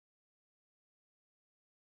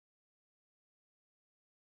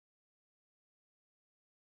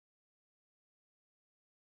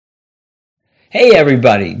Hey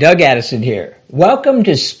everybody, Doug Addison here. Welcome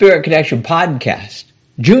to Spirit Connection Podcast,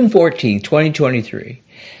 June 14th, 2023.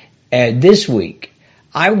 And this week,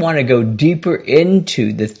 I want to go deeper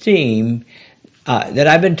into the theme that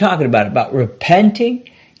I've been talking about repenting,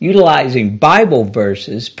 utilizing Bible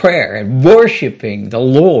verses, prayer, and worshiping the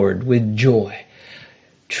Lord with joy.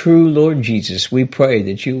 True Lord Jesus, we pray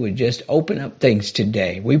that you would just open up things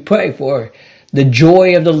today. We pray for the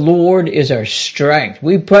joy of the Lord is our strength.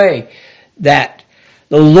 We pray that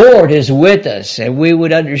the Lord is with us and we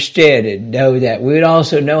would understand and know that. We would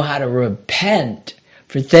also know how to repent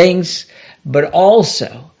for things, but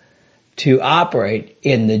also to operate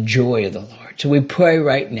in the joy of the Lord. So we pray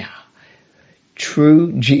right now,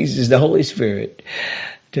 true Jesus, the Holy Spirit,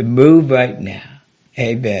 to move right now.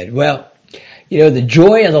 Amen. Well, the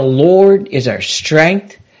joy of the Lord is our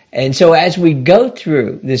strength. And so as we go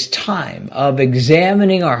through this time of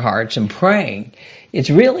examining our hearts and praying, it's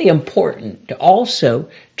really important to also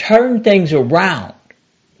turn things around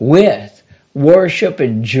with worship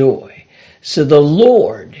and joy. So the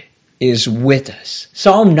Lord is with us.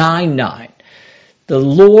 Psalm 9:9. The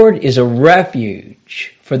Lord is a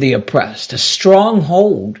refuge for the oppressed, a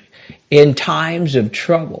stronghold in times of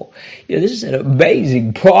trouble. This is an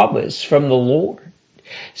amazing promise from the Lord.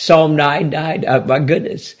 Psalm 9:9, my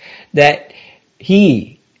goodness, that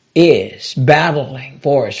He is battling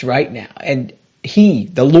for us right now. And He,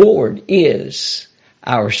 the Lord, is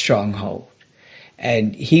our stronghold.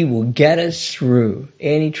 And He will get us through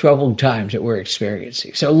any troubled times that we're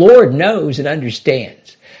experiencing. So Lord knows and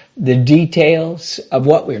understands the details of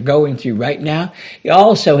what we're going through right now. He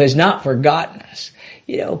also has not forgotten us.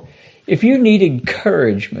 If you need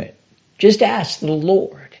encouragement, just ask the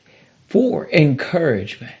Lord for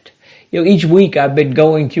encouragement. Each week I've been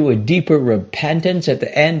going through a deeper repentance at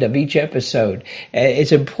the end of each episode.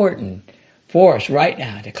 It's important for us right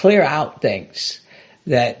now to clear out things,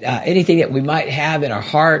 that anything that we might have in our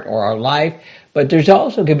heart or our life, but there's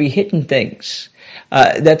also going to be hidden things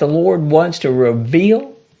that the Lord wants to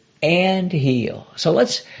reveal and heal. So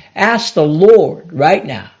let's ask the Lord right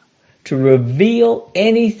now to reveal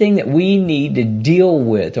anything that we need to deal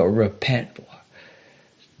with or repent for.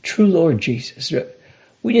 True Lord Jesus,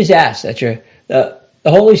 we just ask that the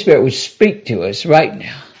Holy Spirit would speak to us right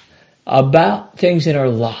now about things in our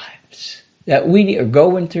lives that we are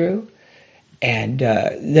going through, and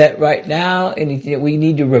that right now, anything that we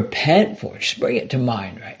need to repent for, just bring it to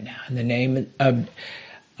mind right now in the name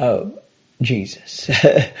of Jesus.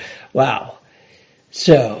 Wow.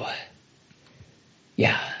 So,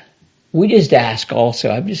 we just ask also,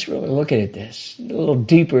 I'm just really looking at this a little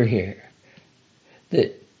deeper here,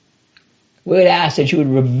 that we would ask that you would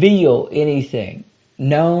reveal anything,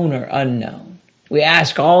 known or unknown. We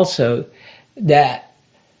ask also that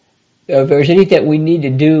if there's anything that we need to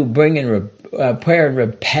do, bring in prayer and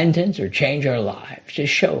repentance or change our lives,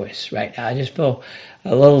 just show us right now. I just feel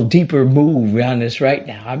a little deeper move around this right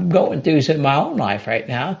now. I'm going through some in my own life right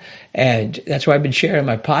now, and that's why I've been sharing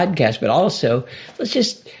my podcast. But also, let's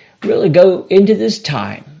just really go into this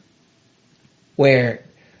time where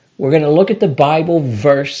we're going to look at the Bible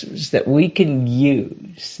verses that we can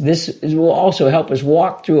use. This will also help us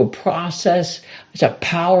walk through a process. It's a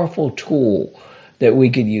powerful tool that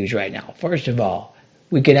we could use right now. First of all,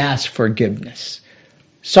 we can ask forgiveness.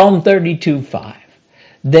 Psalm 32:5.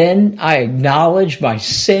 Then I acknowledged my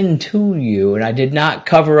sin to you, and I did not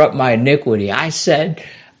cover up my iniquity. I said,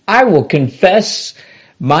 I will confess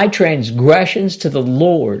my transgressions to the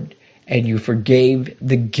Lord, and you forgave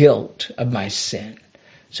the guilt of my sin.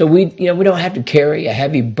 So we don't have to carry a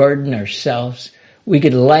heavy burden ourselves. We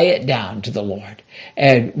can lay it down to the Lord.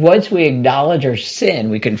 And once we acknowledge our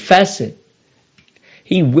sin, we confess it,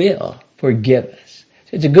 He will forgive us.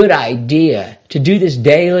 So it's a good idea to do this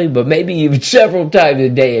daily, but maybe even several times a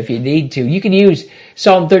day if you need to. You can use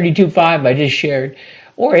Psalm 32:5 I just shared,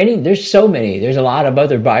 or there's so many. There's a lot of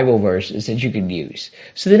other Bible verses that you can use.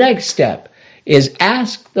 So the next step is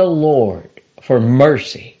ask the Lord for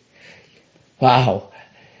mercy. Wow.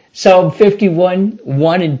 Psalm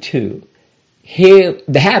 51:1 and 2.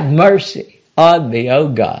 Have mercy on me, O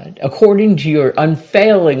God, according to your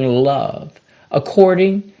unfailing love,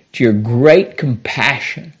 according to your great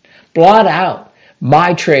compassion. Blot out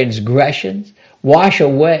my transgressions, wash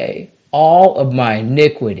away all of my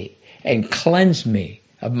iniquity, and cleanse me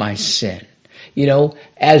of my sin.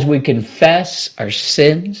 As we confess our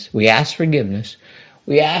sins, we ask forgiveness.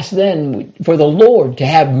 We ask then for the Lord to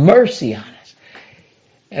have mercy on us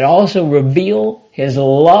and also reveal His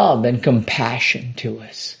love and compassion to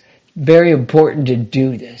us. Very important to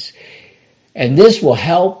do this. And this will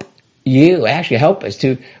help us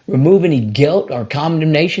to remove any guilt or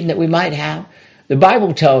condemnation that we might have. The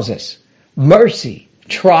Bible tells us mercy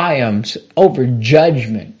triumphs over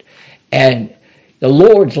judgment, and the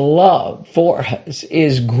Lord's love for us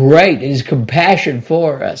is great. His compassion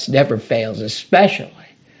for us never fails, especially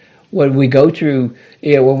when we go through,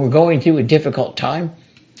 when we're going through a difficult time.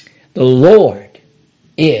 The Lord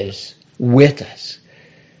is with us.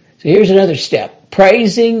 So here's another step.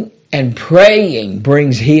 Praising and praying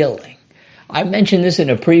brings healing. I mentioned this in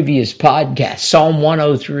a previous podcast, Psalm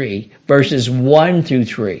 103, verses 1 through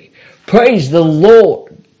 3. Praise the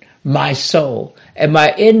Lord, my soul, and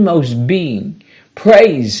my inmost being.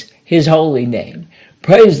 Praise his holy name.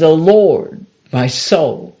 Praise the Lord, my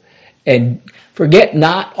soul, and forget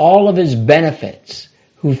not all of his benefits,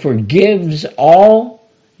 who forgives all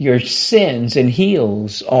your sins and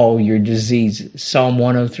heals all your diseases. Psalm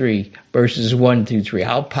 103, verses 1 through 3.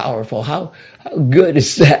 How powerful, how good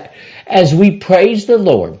is that? As we praise the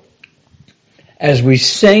Lord, as we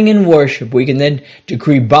sing and worship, we can then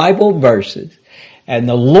decree Bible verses, and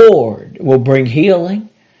the Lord will bring healing,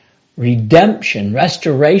 redemption,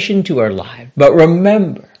 restoration to our life. But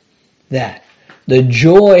remember that the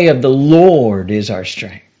joy of the Lord is our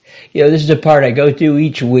strength. This is the part I go through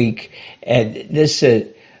each week, and this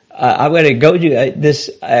I'm going to go through this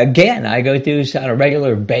again. I go through this on a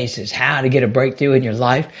regular basis, how to get a breakthrough in your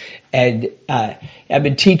life. And I've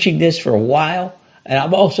been teaching this for a while, and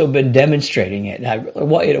I've also been demonstrating it. And I really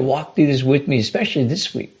want you to walk through this with me, especially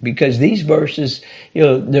this week, because these verses,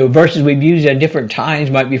 the verses we've used at different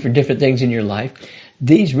times might be for different things in your life.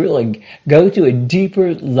 These really go to a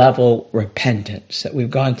deeper level repentance that we've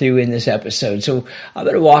gone through in this episode. So I'm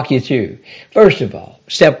going to walk you through. First of all,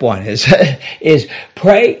 step one is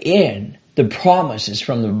pray in the promises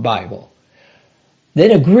from the Bible. Then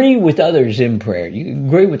agree with others in prayer. You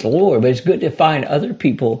agree with the Lord, but it's good to find other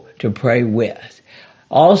people to pray with.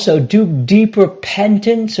 Also, do deep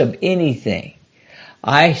repentance of anything.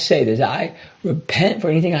 I say this, I repent for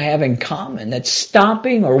anything I have in common that's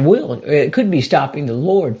stopping it could be stopping the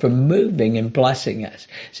Lord from moving and blessing us.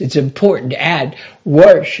 So it's important to add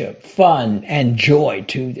worship, fun, and joy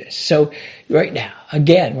to this. So right now,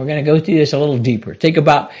 again, we're going to go through this a little deeper. Think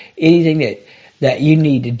about anything that you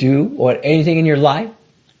need to do, or anything in your life.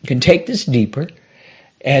 You can take this deeper.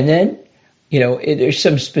 And then, there's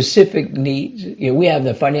some specific needs. We have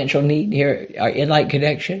the financial need here, our Enlight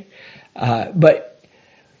Connection. But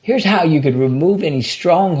here's how you could remove any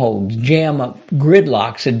strongholds, jam up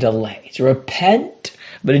gridlocks and delays. Repent,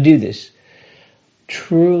 but to do this,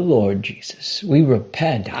 true Lord Jesus, we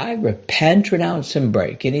repent. I repent, renounce, and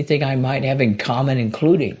break anything I might have in common,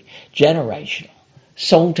 including generational,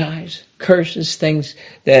 soul ties, curses, things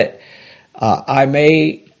that I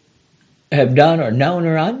may have done or known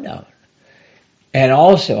or unknown. And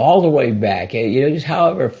also, all the way back, just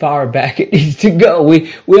however far back it needs to go,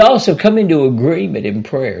 we also come into agreement in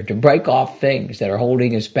prayer to break off things that are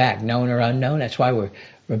holding us back, known or unknown. That's why we're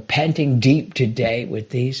repenting deep today with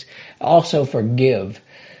these. Also forgive.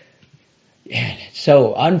 And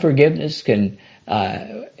so unforgiveness can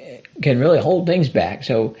really hold things back.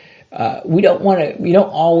 So we don't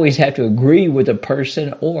always have to agree with a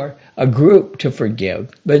person or a group to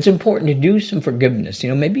forgive, but it's important to do some forgiveness.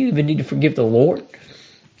 Maybe you even need to forgive the Lord.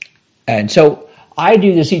 And so I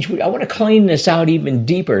do this each week. I want to clean this out even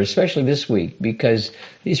deeper, especially this week, because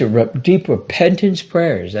these are deep repentance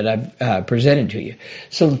prayers that I've presented to you.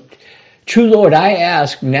 So, true Lord, I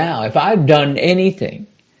ask now, if I've done anything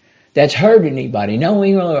that's hurt anybody,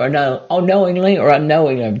 knowingly or unknowingly,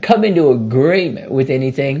 I've come into agreement with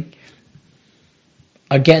anything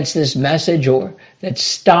against this message, or that's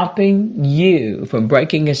stopping you from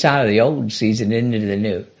breaking us out of the old season into the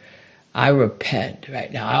new. I repent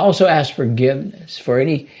right now. I also ask forgiveness for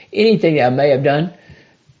anything that I may have done,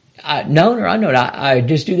 known or unknown. I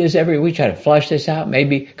just do this every week, try to flush this out,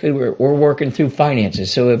 maybe because we're working through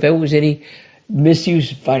finances. So if there was any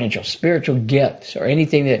misuse of financial, spiritual gifts, or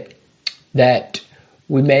anything that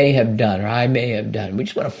we may have done or I may have done, we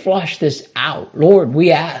just want to flush this out. Lord,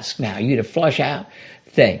 we ask now you to flush out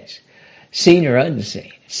things, seen or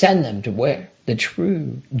unseen. Send them to where the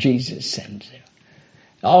true Jesus sends them.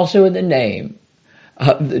 Also in the name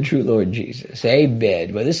of the true Lord Jesus.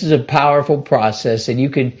 Amen. Well, this is a powerful process, and you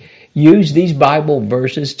can use these Bible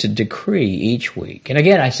verses to decree each week. And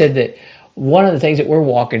again, I said that one of the things that we're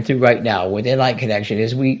walking through right now with Enlight Connection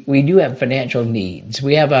is we do have financial needs.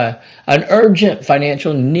 We have an urgent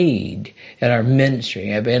financial need in our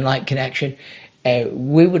ministry of Enlight Connection.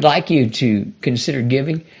 We would like you to consider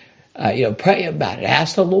giving. Pray about it.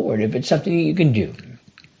 Ask the Lord if it's something you can do.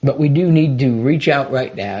 But we do need to reach out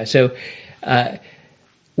right now. So just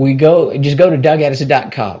go to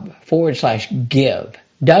DougAddison.com /give.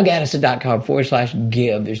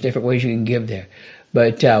 DougAddison.com/give. There's different ways you can give there.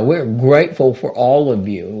 But we're grateful for all of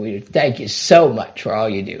you. We thank you so much for all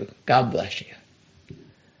you do. God bless you.